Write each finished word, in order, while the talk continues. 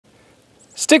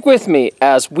Stick with me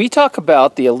as we talk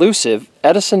about the elusive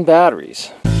Edison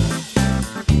batteries.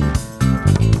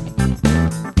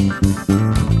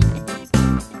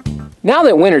 Now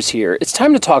that winter's here, it's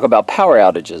time to talk about power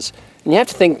outages, and you have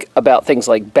to think about things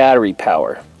like battery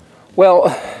power. Well,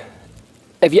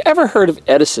 have you ever heard of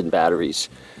Edison batteries?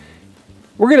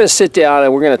 We're going to sit down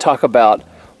and we're going to talk about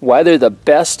why they're the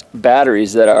best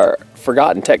batteries that are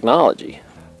forgotten technology.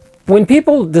 When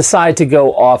people decide to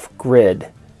go off-grid,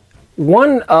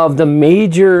 one of the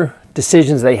major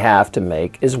decisions they have to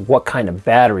make is what kind of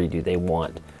battery do they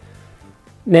want.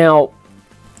 Now,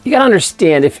 you gotta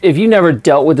understand, if you never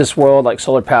dealt with this world like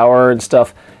solar power and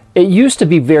stuff, it used to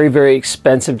be very, very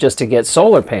expensive just to get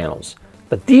solar panels.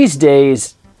 But these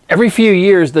days, every few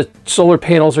years, the solar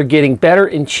panels are getting better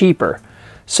and cheaper.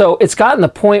 So it's gotten to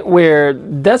the point where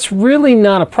that's really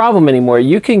not a problem anymore.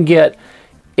 You can get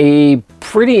a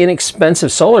pretty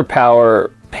inexpensive solar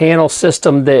power panel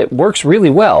system that works really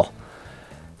well.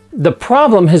 The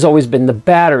problem has always been the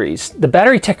batteries. The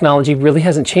battery technology really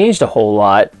hasn't changed a whole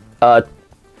lot. I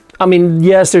mean,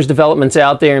 yes, there's developments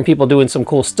out there and people doing some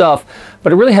cool stuff,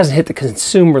 but it really hasn't hit the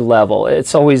consumer level.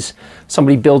 It's always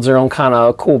somebody builds their own kind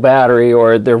of cool battery,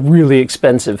 or they're really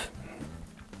expensive.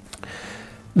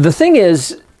 The thing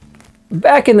is,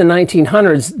 back in the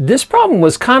 1900s, this problem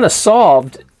was kind of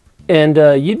solved, and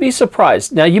you'd be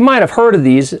surprised. Now, you might have heard of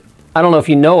these. I don't know if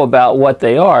you know about what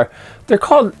they are. They're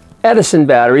called Edison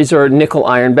batteries, or nickel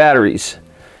iron batteries.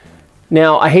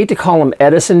 Now, I hate to call them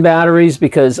Edison batteries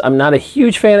because I'm not a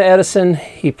huge fan of Edison.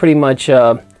 He pretty much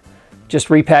just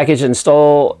repackaged and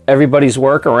stole everybody's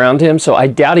work around him, so I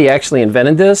doubt he actually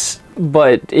invented this,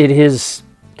 but it is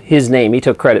his name. He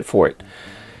took credit for it.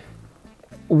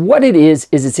 What it is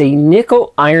it's a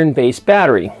nickel iron based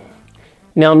battery.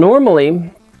 Now,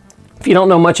 normally, if you don't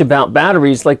know much about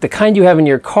batteries, like the kind you have in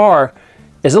your car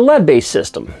is a lead-based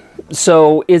system.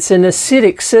 So it's an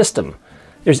acidic system.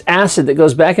 There's acid that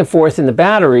goes back and forth in the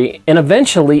battery, and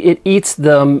eventually it eats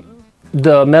the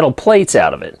metal plates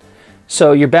out of it.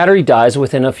 So your battery dies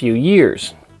within a few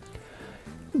years.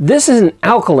 This is an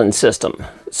alkaline system,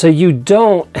 so you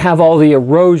don't have all the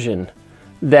erosion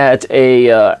that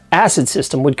a acid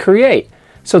system would create.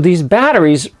 So these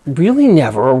batteries really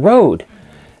never erode.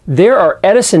 There are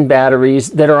Edison batteries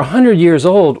that are 100 years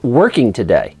old working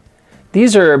today.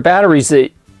 These are batteries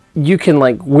that you can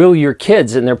like will your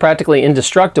kids, and they're practically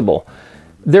indestructible.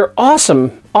 They're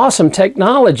awesome, awesome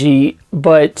technology,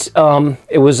 but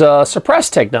it was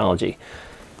suppressed technology.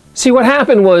 See, what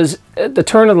happened was at the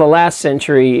turn of the last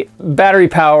century, battery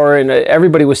power, and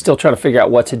everybody was still trying to figure out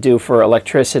what to do for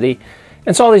electricity.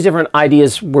 And so all these different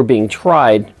ideas were being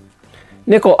tried.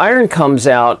 Nickel iron comes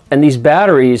out, and these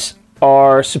batteries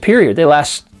are superior. They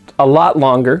last a lot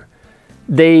longer.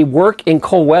 They work in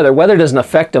cold weather. Weather doesn't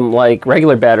affect them like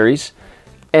regular batteries,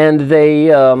 and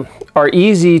they are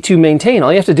easy to maintain.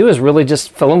 All you have to do is really just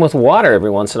fill them with water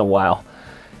every once in a while.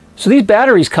 So these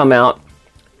batteries come out,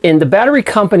 and the battery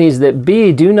companies that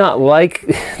do not like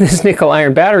this nickel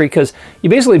iron battery, because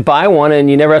you basically buy one and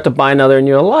you never have to buy another in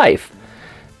your life.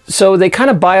 So they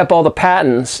kind of buy up all the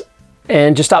patents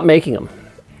and just stop making them.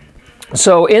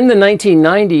 So in the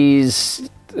 1990s,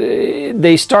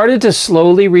 they started to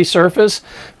slowly resurface.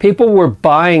 People were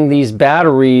buying these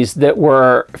batteries that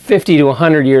were 50 to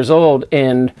 100 years old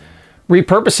and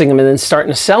repurposing them and then starting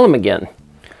to sell them again.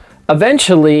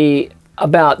 Eventually,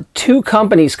 about 2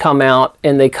 companies come out,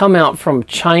 and they come out from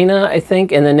China, I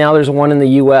think, and then now there's one in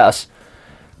the US,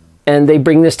 and they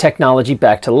bring this technology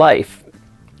back to life.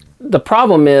 The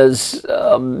problem is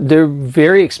they're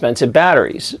very expensive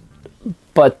batteries,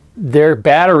 but they're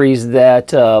batteries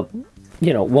that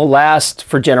you know, will last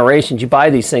for generations. You buy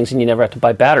these things and you never have to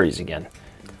buy batteries again.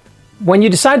 When you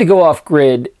decide to go off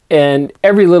grid and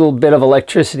every little bit of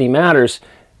electricity matters,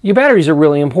 your batteries are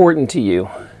really important to you.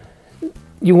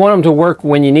 You want them to work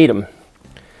when you need them.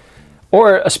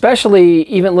 Or especially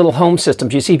even little home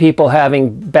systems. You see people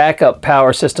having backup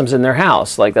power systems in their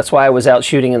house. Like, that's why I was out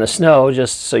shooting in the snow,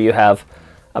 just so you have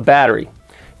a battery.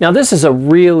 Now, this is a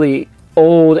really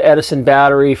old Edison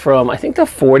battery from, I think, the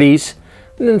 40s.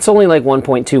 And it's only like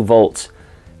 1.2 volts.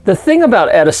 The thing about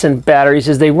Edison batteries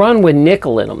is they run with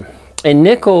nickel in them. And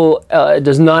nickel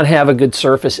does not have a good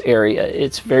surface area.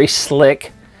 It's very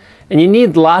slick. And you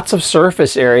need lots of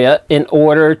surface area in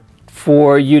order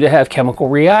for you to have chemical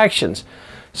reactions.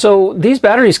 So these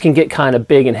batteries can get kind of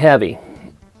big and heavy.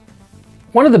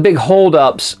 One of the big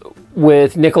holdups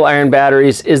with nickel iron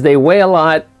batteries is they weigh a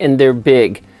lot and they're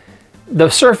big. The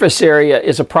surface area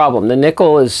is a problem. The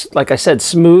nickel is, like I said,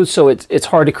 smooth, so it's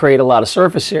hard to create a lot of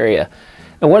surface area.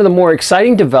 And one of the more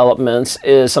exciting developments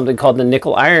is something called the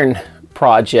nickel iron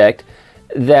project.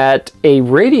 that a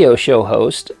radio show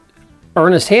host,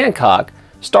 Ernest Hancock,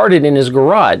 started in his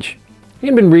garage. He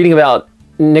had been reading about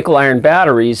nickel iron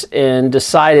batteries and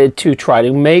decided to try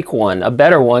to make one, a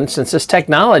better one, since this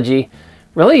technology,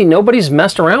 really nobody's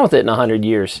messed around with it in 100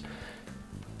 years.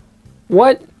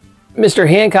 What Mr.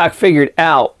 Hancock figured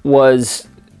out was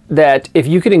that if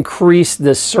you could increase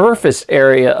the surface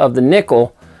area of the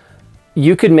nickel,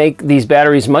 you could make these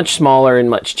batteries much smaller and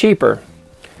much cheaper.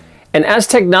 And as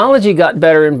technology got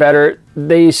better and better,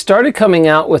 they started coming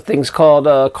out with things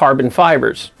called carbon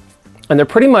fibers. And they're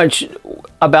pretty much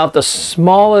about the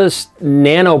smallest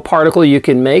nanoparticle you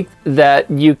can make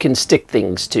that you can stick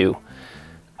things to.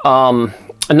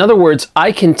 In other words,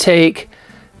 I can take,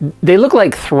 they look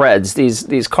like threads,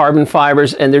 these carbon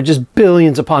fibers, and they're just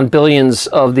billions upon billions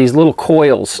of these little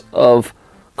coils of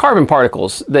carbon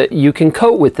particles that you can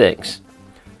coat with things.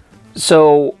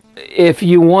 So if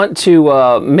you want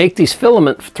to make these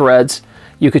filament threads,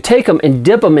 you could take them and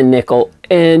dip them in nickel,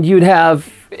 and you'd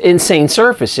have insane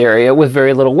surface area with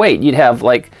very little weight. You'd have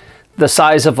like the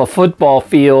size of a football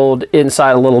field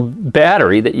inside a little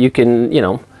battery that you can, you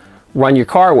know, run your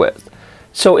car with.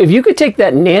 So if you could take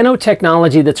that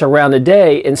nanotechnology that's around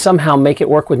today and somehow make it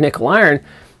work with nickel iron,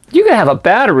 you could have a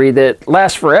battery that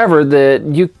lasts forever that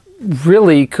you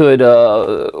really could,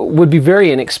 would be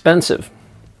very inexpensive.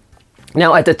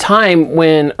 Now at the time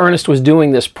when Ernest was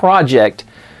doing this project,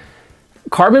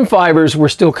 carbon fibers were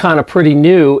still kind of pretty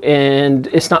new, and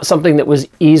it's not something that was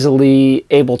easily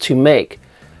able to make.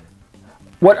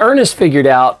 What Ernest figured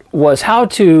out was how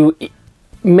to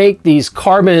make these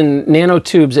carbon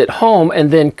nanotubes at home and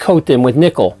then coat them with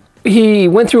nickel. He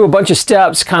went through a bunch of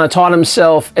steps, kind of taught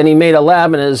himself, and he made a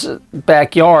lab in his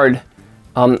backyard.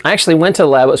 I actually went to the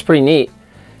lab, it was pretty neat.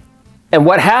 And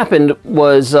what happened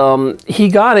was he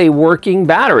got a working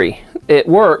battery. It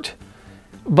worked.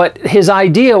 But his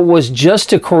idea was just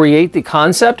to create the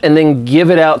concept and then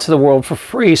give it out to the world for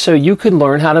free so you could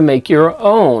learn how to make your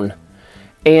own.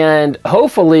 And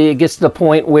hopefully it gets to the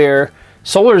point where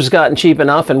solar's gotten cheap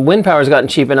enough and wind power's gotten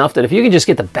cheap enough that if you can just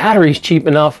get the batteries cheap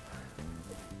enough,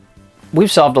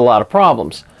 we've solved a lot of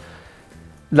problems.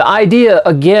 The idea,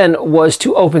 again, was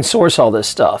to open source all this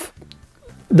stuff.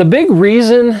 The big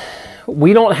reason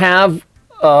we don't have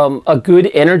a good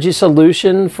energy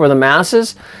solution for the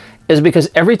masses is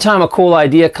because every time a cool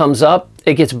idea comes up,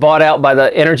 it gets bought out by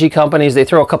the energy companies. They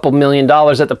throw a couple $1 million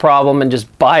at the problem and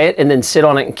just buy it and then sit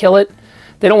on it and kill it.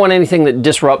 They don't want anything that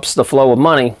disrupts the flow of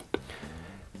money.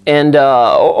 And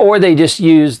or they just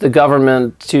use the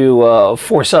government to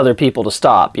force other people to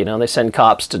stop. You know, they send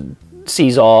cops to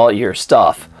seize all your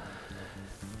stuff.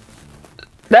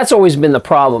 That's always been the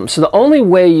problem. So the only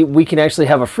way we can actually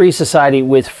have a free society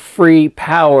with free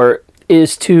power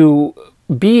is to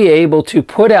be able to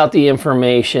put out the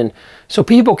information so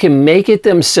people can make it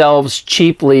themselves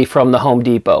cheaply from the Home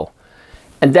Depot.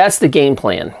 And that's the game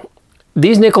plan.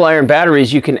 These nickel iron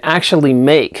batteries you can actually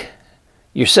make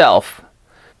yourself.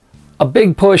 A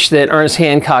big push that Ernest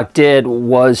Hancock did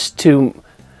was to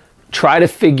try to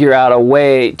figure out a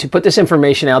way to put this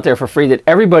information out there for free that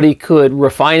everybody could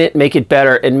refine it, make it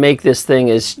better, and make this thing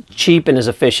as cheap and as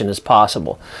efficient as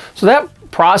possible. So that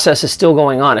process is still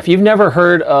going on. If you've never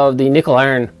heard of the nickel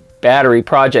iron battery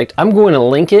project, I'm going to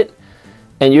link it,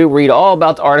 and you read all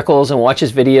about the articles and watch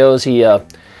his videos.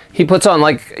 He puts on,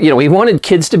 like, you know, he wanted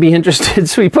kids to be interested,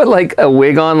 so he put like a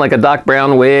wig on, like a Doc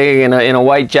Brown wig, and in a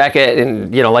white jacket,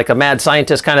 and, you know, like a mad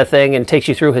scientist kind of thing, and takes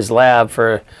you through his lab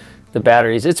for the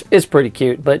batteries. It's pretty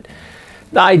cute. But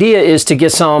the idea is to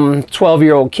get some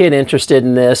 12-year-old kid interested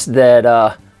in this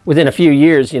that within a few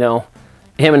years, you know,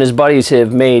 him and his buddies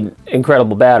have made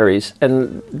incredible batteries.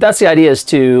 And that's the idea, is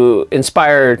to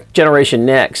inspire Generation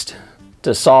Next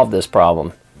to solve this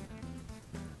problem.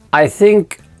 I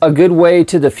think a good way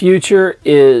to the future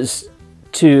is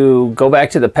to go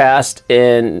back to the past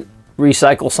and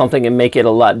recycle something and make it a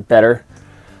lot better.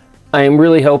 I am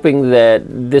really hoping that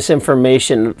this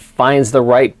information finds the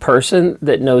right person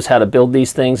that knows how to build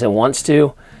these things and wants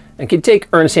to, and can take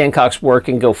Ernest Hancock's work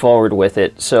and go forward with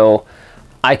it, so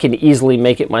I can easily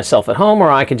make it myself at home,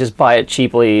 or I can just buy it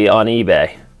cheaply on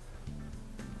eBay.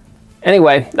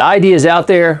 Anyway, the idea is out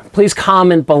there. Please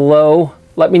comment below.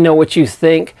 Let me know what you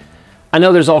think. I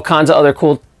know there's all kinds of other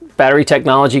cool battery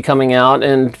technology coming out,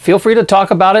 and feel free to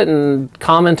talk about it and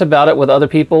comment about it with other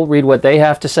people, read what they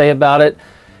have to say about it.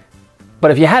 But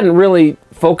if you hadn't really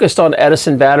focused on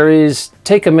Edison batteries,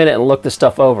 take a minute and look this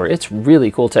stuff over. It's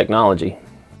really cool technology.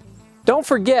 Don't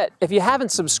forget, if you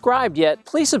haven't subscribed yet,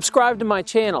 please subscribe to my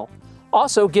channel.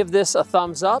 Also, give this a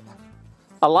thumbs up,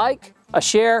 a like, a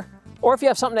share, or if you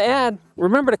have something to add,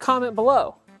 remember to comment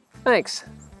below. Thanks.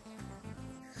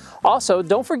 Also,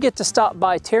 don't forget to stop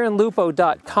by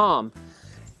TarrinLupo.com.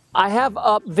 I have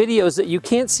up videos that you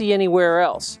can't see anywhere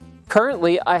else.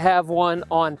 Currently, I have one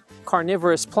on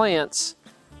carnivorous plants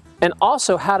and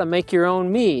also how to make your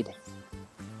own mead.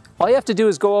 All you have to do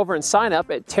is go over and sign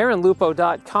up at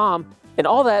TarrinLupo.com, and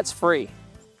all that's free.